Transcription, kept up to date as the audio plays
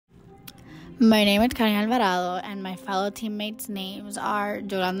My name is Karen Alvarado, and my fellow teammates' names are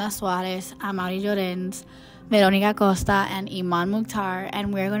Yolanda Suarez, Amaury Llorens, Veronica Costa, and Iman Mukhtar,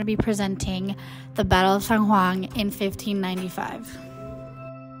 and we're going to be presenting the Battle of San Juan in 1595.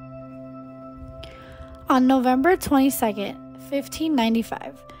 On November 22nd,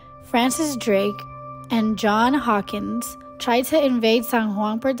 1595, Francis Drake and John Hawkins tried to invade San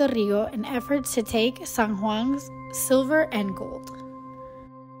Juan, Puerto Rico in efforts to take San Juan's silver and gold.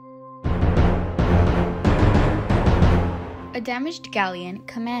 A damaged galleon,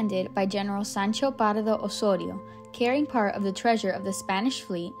 commanded by General Sancho Pardo Osorio, carrying part of the treasure of the Spanish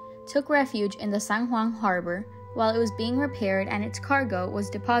fleet, took refuge in the San Juan harbor while it was being repaired, and its cargo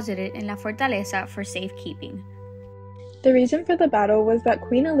was deposited in La Fortaleza for safekeeping. The reason for the battle was that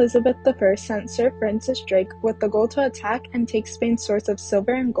Queen Elizabeth I sent Sir Francis Drake with the goal to attack and take Spain's source of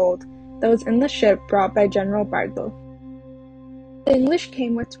silver and gold that was in the ship brought by General Pardo. The English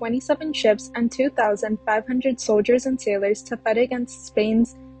came with 27 ships and 2,500 soldiers and sailors to fight against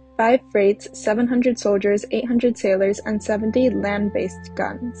Spain's 5 frigates, 700 soldiers, 800 sailors, and 70 land-based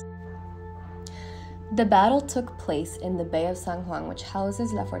guns. The battle took place in the Bay of San Juan, which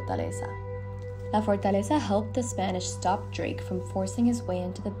houses La Fortaleza. La Fortaleza helped the Spanish stop Drake from forcing his way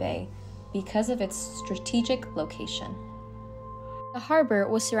into the bay because of its strategic location. The harbor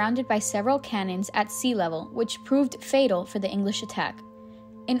was surrounded by several cannons at sea level, which proved fatal for the English attack.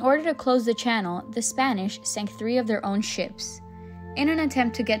 In order to close the channel, the Spanish sank 3 of their own ships. In an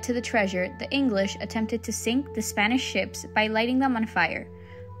attempt to get to the treasure, the English attempted to sink the Spanish ships by lighting them on fire,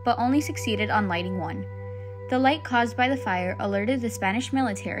 but only succeeded on lighting one. The light caused by the fire alerted the Spanish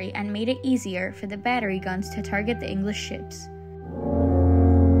military and made it easier for the battery guns to target the English ships.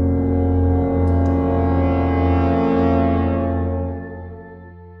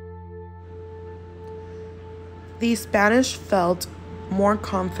 The Spanish felt more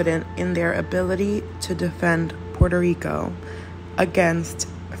confident in their ability to defend Puerto Rico against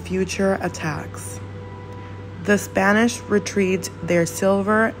future attacks. The Spanish retrieved their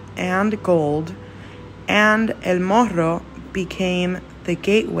silver and gold, and El Morro became the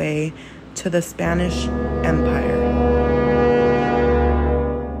gateway to the Spanish Empire.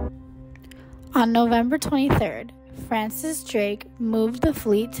 On November 23rd, Francis Drake moved the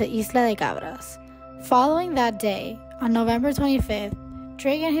fleet to Isla de Cabras. Following that day, on November 25th,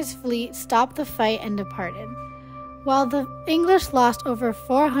 Drake and his fleet stopped the fight and departed. While the English lost over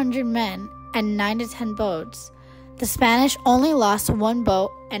 400 men and 9 to 10 boats, the Spanish only lost 1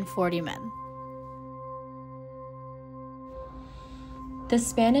 boat and 40 men. The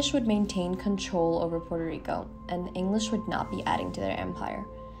Spanish would maintain control over Puerto Rico, and the English would not be adding to their empire.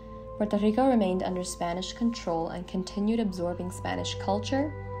 Puerto Rico remained under Spanish control and continued absorbing Spanish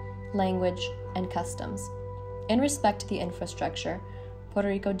culture, language, and customs. In respect to the infrastructure, Puerto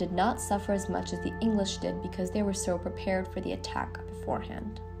Rico did not suffer as much as the English did because they were so prepared for the attack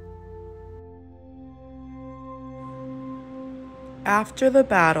beforehand. After the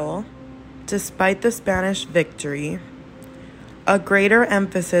battle, despite the Spanish victory, a greater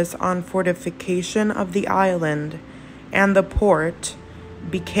emphasis on fortification of the island and the port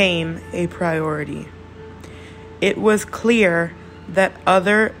became a priority. It was clear that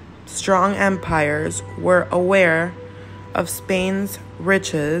other strong empires were aware of Spain's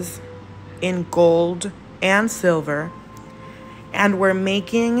riches in gold and silver and were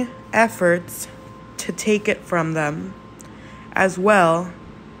making efforts to take it from them, as well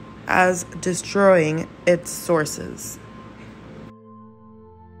as destroying its sources.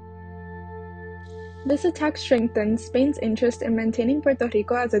 This attack strengthened Spain's interest in maintaining Puerto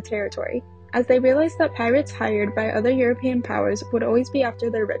Rico as a territory, as they realized that pirates hired by other European powers would always be after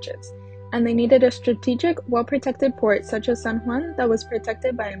their riches, and they needed a strategic, well-protected port such as San Juan that was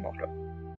protected by a Morro.